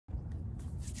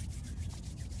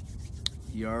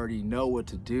You already know what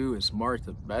to do. It's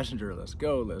MarcTheMessenger. Let's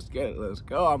go. Let's get it. Let's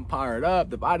go. I'm fired up.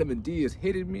 The vitamin D is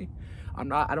hitting me. I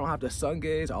don't have to sun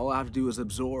gaze. All I have to do is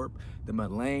absorb the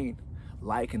melanin.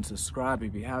 Like and subscribe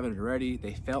if you haven't already.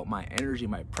 They felt my energy,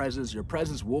 my presence. Your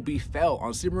presence will be felt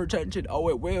on Semen Retention. Oh,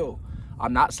 it will.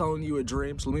 I'm not selling you a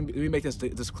dream. So let me make this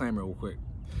disclaimer real quick.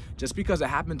 Just because it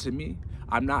happened to me,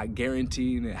 I'm not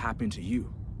guaranteeing it happened to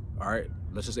you. All right,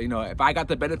 let's just say, if I got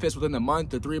the benefits within a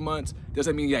month or 3 months,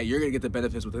 doesn't mean you're gonna get the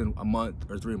benefits within a month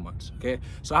or 3 months, okay?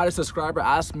 So I had a subscriber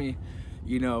ask me,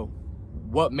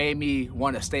 what made me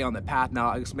want to stay on the path.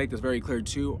 Now, let's make this very clear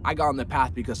too. I got on the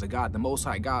path because of God, the Most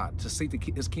High God, to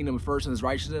seek His kingdom first and His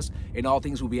righteousness, and all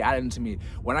things will be added unto me.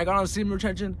 When I got on Semen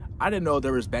Retention, I didn't know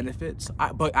there was benefits,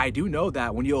 but I do know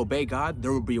that when you obey God,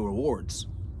 there will be rewards.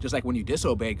 Just like when you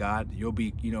disobey God, you'll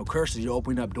be, cursed. You're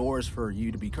opening up doors for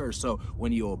you to be cursed. So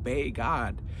when you obey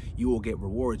God, you will get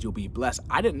rewards. You'll be blessed.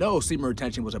 I didn't know Semen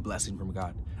Retention was a blessing from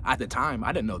God. At the time,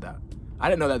 I didn't know that. I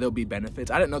didn't know that there'll be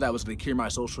benefits. I didn't know that was going to cure my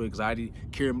social anxiety,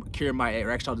 cure my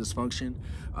erectile dysfunction,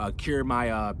 cure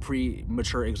my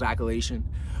premature ejaculation,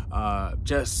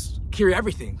 just cure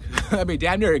everything. I mean,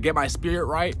 damn near get my spirit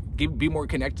right, be more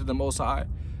connected to the Most High.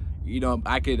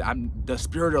 I'm the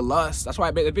spirit of lust. That's why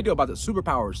I made a video about the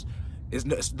superpowers.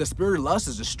 The spirit of lust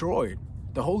is destroyed.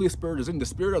 The Holy Spirit is in the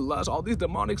spirit of lust. All these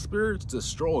demonic spirits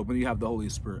destroyed when you have the Holy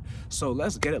Spirit. So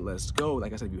let's get it. Let's go.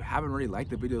 Like I said, if you haven't already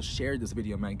liked the video, share this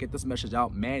video, man. Get this message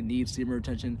out. Man needs Semen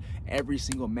Retention. Every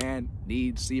single man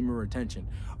needs Semen Retention.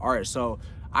 All right. So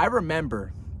I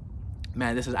remember,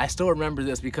 man, I still remember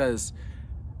this because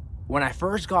when I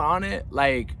first got on it,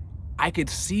 I could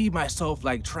see myself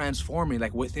transforming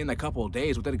within a couple of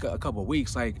days, within a couple of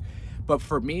weeks. But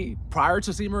for me, prior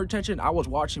to Semen Retention, I was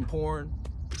watching porn.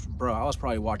 Bro, I was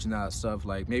probably watching that stuff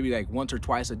maybe once or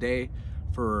twice a day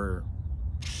for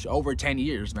over 10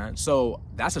 years, man. So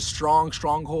that's a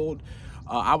stronghold.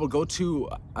 I would go to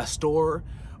a store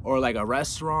or a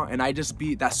restaurant, and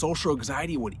that social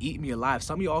anxiety would eat me alive.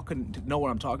 Some of y'all can know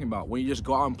what I'm talking about. When you just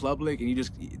go out in public and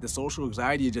the social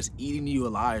anxiety is just eating you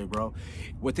alive, bro.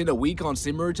 Within a week on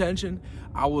Semen Retention,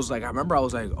 I remember I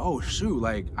was like, oh shoot,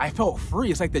 I felt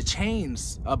free. It's like the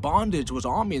chains of bondage was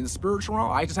on me in the spiritual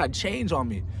realm. I just had chains on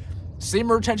me.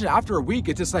 Semen Retention, after a week,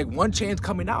 it's just one chain's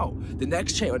coming out, the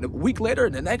next chain, a week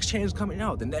later, the next chain's coming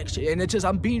out, the next chain, and it's just,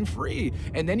 I'm being free.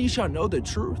 And then you shall know the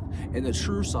truth, and the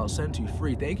truth shall set you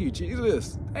free. Thank you,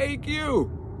 Jesus. Thank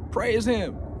you. Praise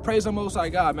Him. Praise the Most High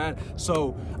God, man.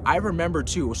 So I remember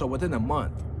too, so within a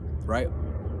month, right,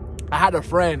 I had a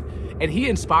friend, and he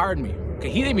inspired me. Okay,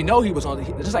 he didn't even know he was on,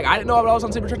 just like I didn't know I was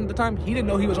on Semen Retention at the time, he didn't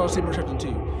know he was on Semen Retention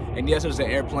too. And yes, there's the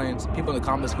airplanes. People in the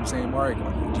comments keep saying, Mark,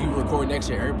 do you record next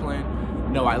to your airplane?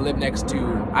 No, I live in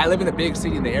a big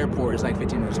city, and the airport is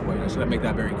 15 minutes away. I should make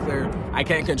that very clear. I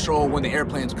can't control when the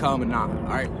airplanes come and not, all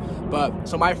right? But,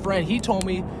 so my friend, he told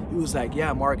me, he was like,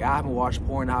 yeah, Mark, I haven't watched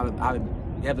porn.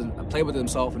 He hasn't played with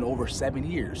himself in over 7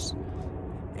 years.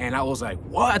 And I was like,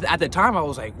 what? At the time, I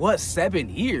was like, what, 7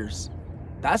 years?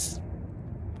 That's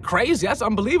crazy. That's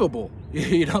unbelievable.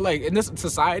 In this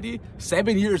society,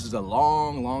 7 years is a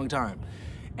long time.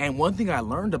 And one thing I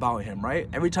learned about him, right?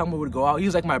 Every time we would go out, he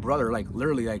was like my brother.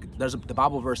 Literally, the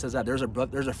Bible verse says that there's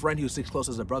a friend who sticks close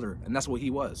as a brother, and that's what he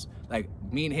was.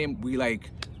 Me and him, we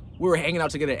were hanging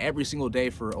out together every single day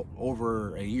for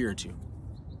over a year or two.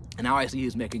 And now I see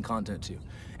he's making content too,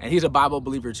 and he's a Bible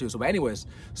believer too. So, but anyways,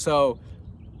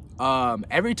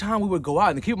 every time we would go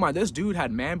out, and keep in mind, this dude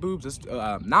had man boobs.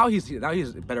 Now he's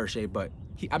in better shape, but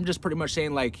I'm just pretty much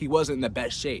saying he wasn't in the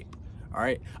best shape. All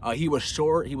right, he was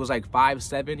short. He was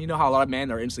 5'7". You know how a lot of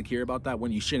men are insecure about that,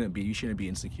 when you shouldn't be. You shouldn't be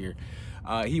insecure.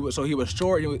 He was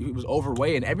short. He was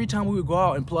overweight, and every time we would go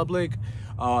out in public,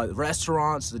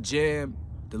 restaurants, the gym,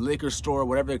 the liquor store,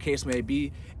 whatever the case may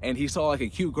be, and he saw a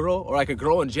cute girl or a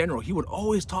girl in general, he would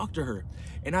always talk to her,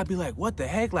 and I'd be like, what the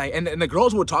heck? And the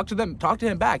girls would talk to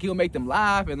him back. He would make them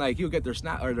laugh, and he would get their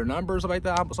snap or their numbers like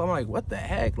that. So I'm like, what the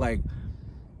heck?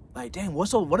 Damn,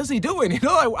 what is he doing?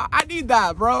 I need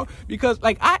that, bro. Because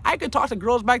I could talk to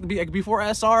girls back before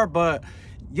SR, but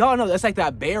y'all know that's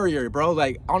that barrier, bro.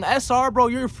 On SR, bro,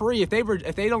 you're free. If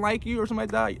they don't like you or something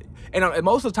like that, and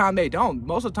most of the time they don't.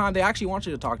 Most of the time they actually want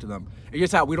you to talk to them. It's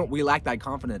just how we lack that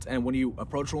confidence. And when you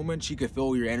approach a woman, she could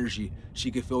feel your energy.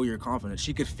 She could feel your confidence.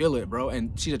 She could feel it, bro.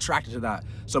 And she's attracted to that.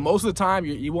 So most of the time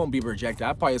you won't be rejected.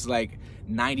 That probably is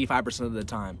 95% of the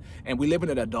time. And we live in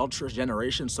an adulterous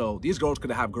generation, so these girls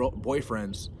could have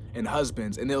boyfriends and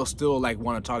husbands, and they'll still like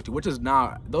want to talk to you, which is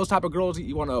not, those type of girls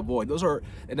you want to avoid. Those are,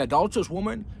 an adulterous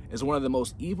woman is one of the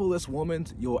most evilest women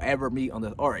you'll ever meet on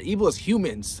the, or evilest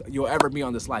humans you'll ever meet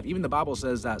on this life. Even the Bible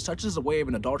says that such is the way of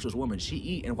an adulterous woman. She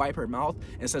eat and wipe her mouth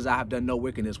and says, I have done no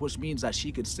wickedness, which means that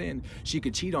she could sin, she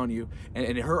could cheat on you, and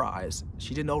in her eyes,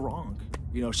 she did no wrong.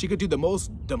 You know, she could do the most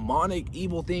demonic,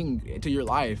 evil thing to your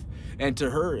life, and to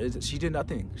her, she did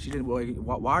nothing. She didn't.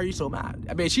 Why are you so mad?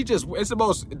 I mean, she just, it's the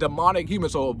most demonic human.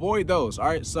 So avoid those. All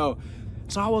right. So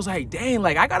I was like, dang,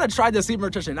 like I gotta try this semen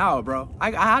retention out, bro.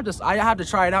 I have to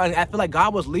try it out, and I feel like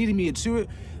God was leading me into it.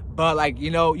 But like,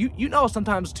 you know,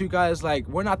 sometimes too, guys, like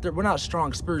we're not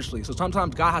strong spiritually. So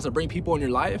sometimes God has to bring people in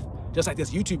your life. Just like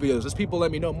this YouTube videos, just people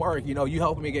let me know, Mark, you know, you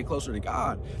helping me get closer to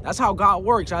God. That's how God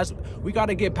works. We got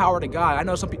to give power to God. I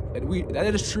know some people,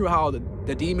 that is true how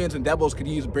the demons and devils could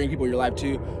bring people in your life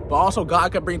too, but also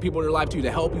God can bring people in your life too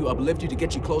to help you, uplift you, to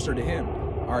get you closer to Him.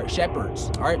 All right, shepherds.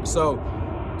 All right, so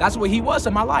that's what He was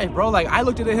in my life, bro. Like I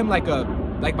looked at Him like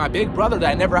my big brother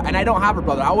that I don't have a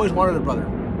brother. I always wanted a brother.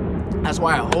 That's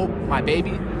why I hope my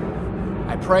baby,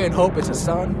 I pray and hope it's a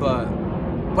son, but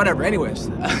whatever. Anyways.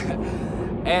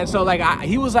 And so like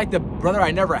he was like the brother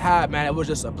I never had, man. It was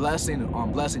just a blessing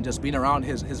on blessing, just being around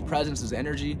his presence, his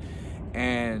energy.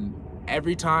 And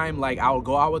every time like I would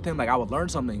go out with him, like I would learn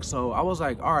something. So I was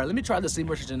like, all right, let me try the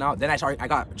semen retention out. Then I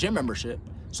got gym membership.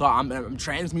 So I'm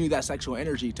transmuting that sexual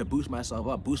energy to boost myself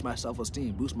up, boost my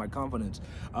self-esteem, boost my confidence,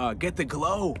 get the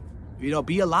glow, you know,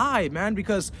 be alive, man.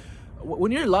 Because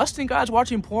when you're lusting, guys,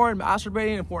 watching porn,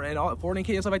 masturbating, and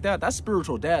fornicating and stuff like that, that's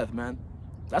spiritual death, man.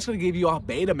 That's going to give you all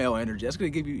beta male energy. That's going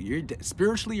to give you,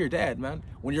 spiritually, you're dead, man.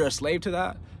 When you're a slave to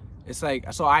that, it's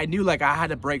like, so I knew like I had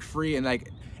to break free. And like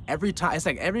every time, it's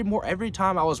like every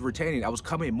time I was retaining, I was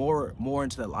coming more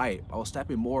into the light. I was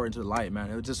stepping more into the light, man.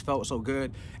 It just felt so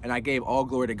good. And I gave all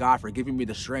glory to God for giving me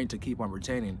the strength to keep on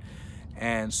retaining.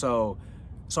 And so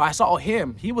I saw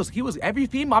him. He was every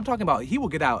female I'm talking about, he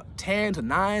would get out 10s and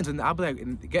 9s, and I'll be like,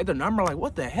 and get the number, like,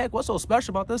 what the heck? What's so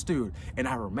special about this dude? And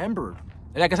I remembered.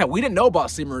 And like I said, we didn't know about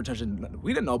semen retention.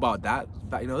 We didn't know about that.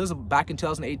 You know, this is back in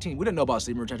 2018. We didn't know about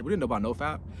semen retention. We didn't know about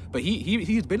nofap. But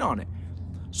he's been on it.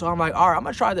 So I'm like, all right, I'm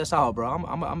gonna try this out, bro.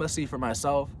 I'm gonna see for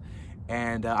myself.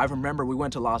 And I remember we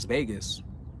went to Las Vegas,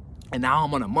 and now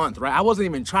I'm on a month, right? I wasn't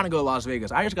even trying to go to Las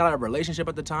Vegas. I just got out of a relationship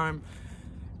at the time,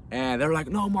 and they were like,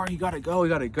 no, Mark, you gotta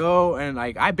go. And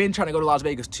like, I've been trying to go to Las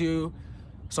Vegas too.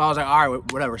 So I was like, all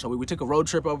right, whatever. So we took a road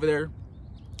trip over there.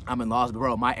 I'm in Las Vegas,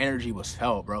 bro. My energy was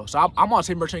felt, bro. So I'm on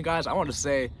semen retention, guys. I want to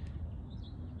say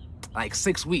like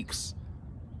 6 weeks.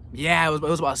 Yeah, it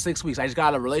was about 6 weeks. I just got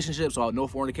out of a relationship, so no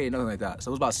fornicating, nothing like that. So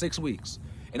it was about 6 weeks.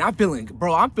 And I'm feeling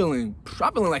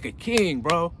like a king,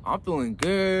 bro. I'm feeling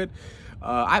good.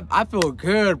 I feel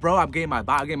good, bro. I'm getting my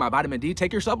vitamin D.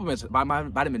 Take your supplements. My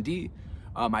vitamin D,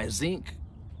 my zinc,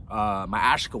 my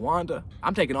ashwagandha.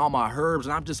 I'm taking all my herbs,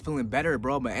 and I'm just feeling better,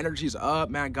 bro. My energy's up,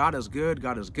 man. God is good.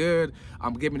 God is good.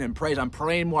 I'm giving Him praise. I'm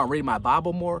praying more. I'm reading my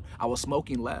Bible more. I was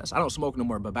smoking less. I don't smoke no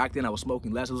more, but back then I was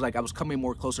smoking less. It was like I was coming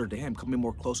more closer to Him, coming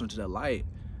more closer to the light.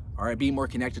 All right, being more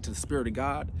connected to the Spirit of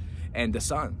God and the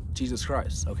Son, Jesus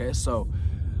Christ. Okay, so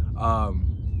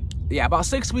yeah, about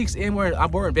 6 weeks in,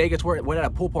 we're in Vegas. We're at a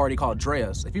pool party called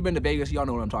Drea's. If you've been to Vegas, y'all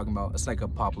know what I'm talking about. It's like a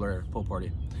popular pool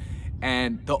party.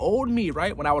 And the old me,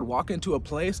 right, when I would walk into a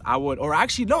place, when I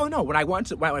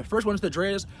first went to the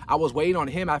Drea's, I was waiting on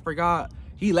him. I forgot.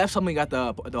 He left something at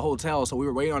the hotel, so we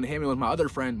were waiting on him. It was my other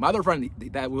friend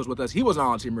that was with us. He wasn't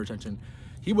on semen retention.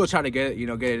 He was trying to get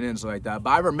it in, so like that. But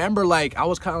I remember, like, I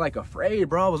was kind of like afraid,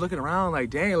 bro. I was looking around,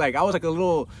 like, dang, like I was like a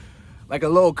little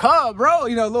cub, bro.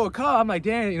 You know, a little cub. I'm like,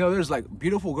 dang, you know, there's like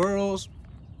beautiful girls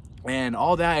and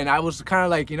all that, and I was kind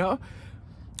of like, you know,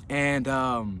 and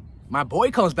my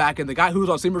boy comes back, and the guy who was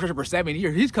on semen retention for 7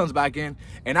 years, he comes back in,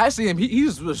 and I see him,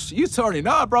 he's turning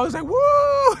up, bro. He's like,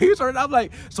 woo, he's turning up,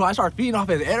 like, so I start feeding off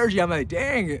his energy. I'm like,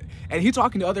 dang, and he's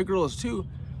talking to other girls too.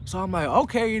 So I'm like,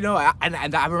 okay, you know,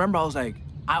 and I remember I was like,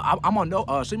 I'm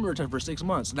on semen retention for 6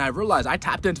 months, and I realized I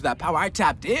tapped into that power. I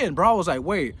tapped in, bro. I was like,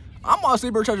 wait, I'm on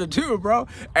semen retention too, bro.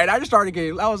 And I just started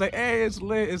getting, I was like, hey, it's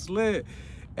lit.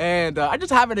 And I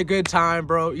just having a good time,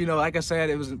 bro. You know, like I said,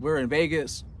 we're in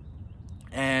Vegas.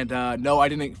 And no, I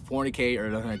didn't fornicate or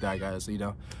nothing like that, guys. You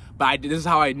know, but this is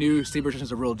how I knew semen retention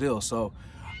is a real deal. So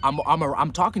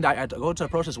I'm talking to, I go to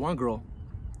approach this one girl,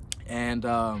 and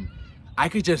I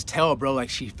could just tell, bro, like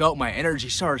she felt my energy.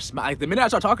 She started smiling. Like the minute I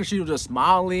started talking, she was just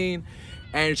smiling,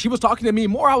 and she was talking to me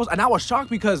more. I was shocked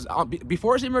because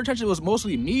before semen retention, it was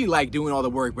mostly me like doing all the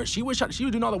work, but she was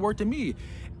doing all the work to me,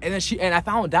 and then I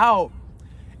found out.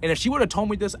 And if she would have told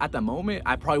me this at the moment,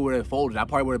 I probably would have folded. I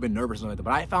probably would have been nervous and like that.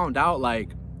 But I found out,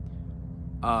 like,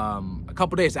 a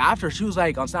couple days after, she was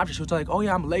like, on Snapchat, she was like, oh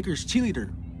yeah, I'm a Lakers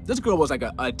cheerleader. This girl was like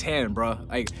a 10, bro.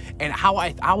 Like, and how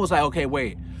I was like, okay,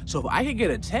 wait. So if I could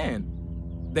get a 10,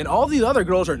 then all these other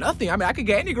girls are nothing. I mean, I could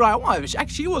get any girl I want.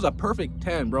 She was a perfect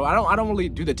 10, bro. I don't really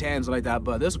do the 10s like that,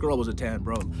 but this girl was a 10,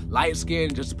 bro. Light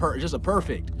skin, just a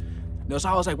perfect. You know, so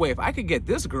I was like, wait, if I could get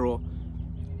this girl,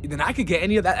 then I could get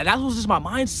any of that. And that was just my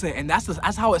mindset. And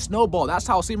that's how it snowballed. That's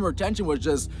how semen retention was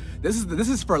just, this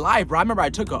is for life, bro. I remember I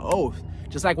took an oath.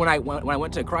 Just like when I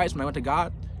went to Christ, when I went to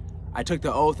God, I took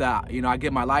the oath that, you know, I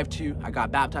give my life to you. I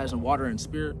got baptized in water and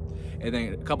spirit. And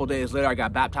then a couple days later, I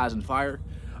got baptized in fire.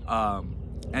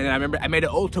 And then I remember I made an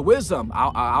oath to wisdom.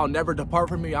 I'll never depart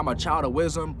from you. I'm a child of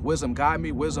wisdom. Wisdom guide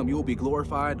me. Wisdom, you will be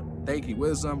glorified. Thank you,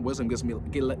 wisdom. Wisdom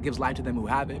gives life to them who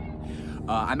have it.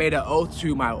 I made an oath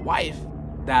to my wife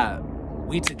that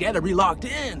we together, we locked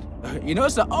in. You know,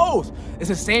 it's an oath. It's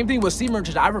the same thing with semen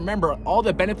retention. I remember all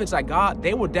the benefits I got,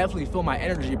 they would definitely feel my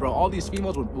energy, bro. All these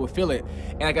females would feel it.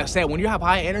 And like I said, when you have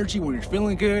high energy, when you're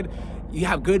feeling good, you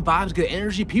have good vibes, good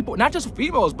energy, people, not just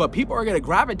females, but people are gonna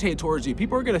gravitate towards you.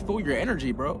 People are gonna feel your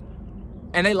energy, bro.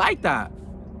 And they like that,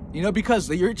 you know, because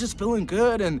you're just feeling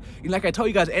good. And like I told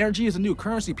you guys, energy is a new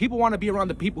currency. People wanna be around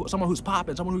the people, someone who's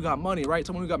popping, someone who got money, right?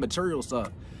 Someone who got material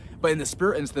stuff. But in the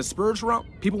spiritual realm,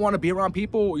 people wanna be around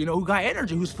people, you know, who got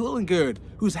energy, who's feeling good,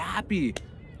 who's happy.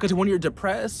 Because when you're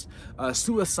depressed,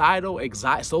 suicidal,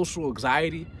 social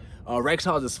anxiety,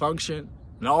 erectile dysfunction,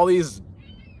 and all these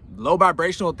low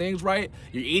vibrational things, right?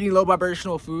 You're eating low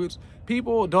vibrational foods.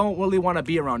 People don't really want to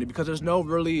be around you because there's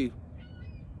nothing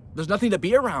to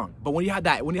be around. But when you have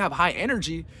high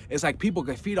energy, it's like people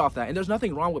can feed off that. And there's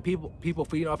nothing wrong with people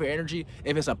feeding off your energy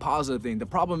if it's a positive thing. The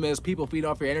problem is people feed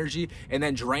off your energy and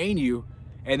then drain you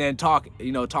and then talk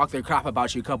their crap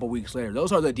about you a couple weeks later.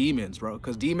 Those are the demons, bro,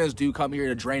 because demons do come here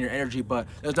to drain your energy. But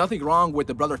there's nothing wrong with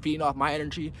the brother feeding off my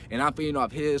energy and I'm feeding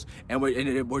off his, and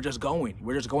we're just going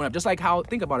up. Just like how,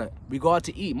 think about it, we go out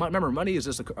to eat. Remember, money is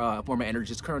just a form of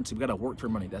energy. It's currency. We gotta work for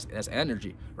money. That's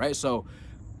energy, right? So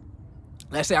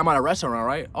let's say I'm at a restaurant,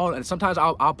 right? Oh, and sometimes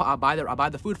I'll buy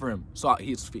the food for him. So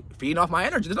he's feeding off my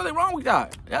energy. There's nothing wrong with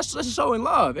that. That's just showing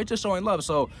love. It's just showing love.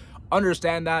 So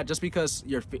understand that just because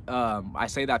you're I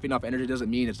say that feeding off energy doesn't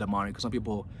mean it's demonic, because some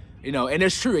people, you know, and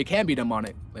it's true, it can be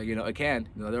demonic. Like, you know, it can.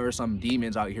 You know, there are some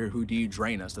demons out here who do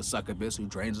drain us, the succubus who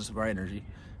drains us of our energy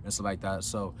and stuff like that.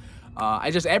 So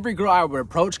every girl I would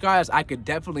approach, guys, I could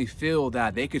definitely feel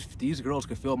that these girls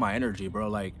could feel my energy, bro.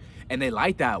 Like, and they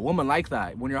like that. Women like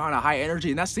that when you're on a high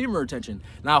energy, and that's semen retention.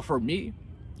 Now for me,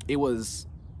 it was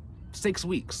 6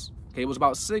 weeks. Okay, it was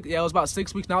about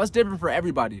 6 weeks. Now it's different for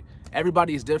everybody.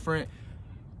 Everybody is different.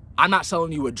 I'm not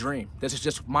selling you a dream. This is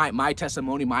just my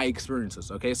testimony, my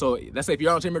experiences, okay? So let's say if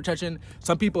you're on semen retention,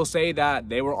 some people say that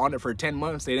they were on it for 10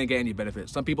 months, they didn't get any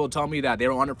benefits. Some people tell me that they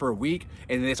were on it for a week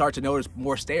and they start to notice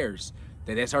more stares.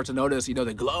 Then they start to notice, you know,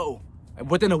 the glow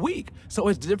within a week. So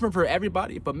it's different for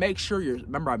everybody, but make sure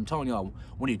remember, I'm telling y'all,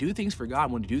 when you do things for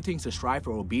God, when you do things to strive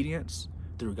for obedience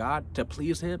through God, to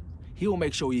please him, he will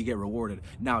make sure you get rewarded.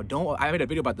 Now, I made a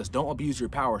video about this. Don't abuse your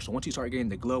power. So once you start getting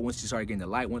the glow, once you start getting the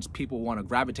light, once people want to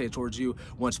gravitate towards you,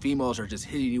 once females are just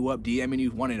hitting you up, DMing you,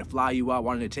 wanting to fly you out,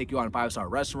 wanting to take you out in 5-star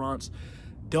restaurants,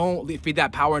 don't feed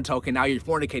that power until, okay, now you're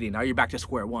fornicating. Now you're back to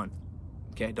square one.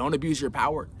 Okay, don't abuse your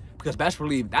power, because best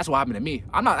believe that's what happened to me.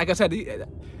 I'm not, like I said,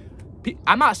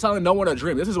 I'm not selling no one a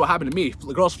dream. This is what happened to me.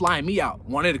 The girls flying me out,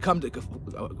 wanted to come to,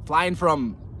 flying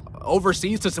from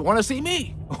overseas to want to see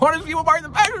me, want to see what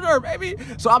MarcTheMessenger, baby.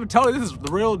 So I'm telling you, this is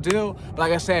the real deal. But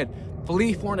like I said,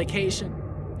 flee fornication.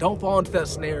 Don't fall into that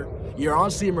snare. You're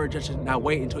on semen retention. Now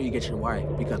wait until you get your wife,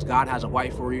 because God has a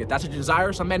wife for you. If that's what you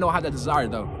desire, some men don't have that desire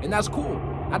though, and that's cool.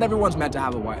 Not everyone's meant to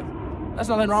have a wife. There's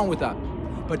nothing wrong with that.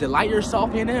 But delight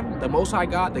yourself in him, the Most High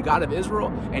God, the God of Israel,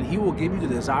 and he will give you the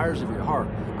desires of your heart.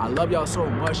 I love y'all so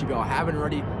much. If y'all haven't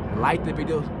already, like the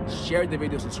video, share the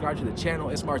video, subscribe to the channel.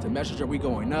 It's MarcTheMessenger. We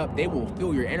going up. They will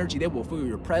feel your energy. They will feel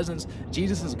your presence.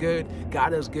 Jesus is good.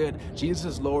 God is good. Jesus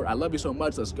is Lord. I love you so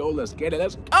much. Let's go. Let's get it.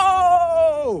 Let's go.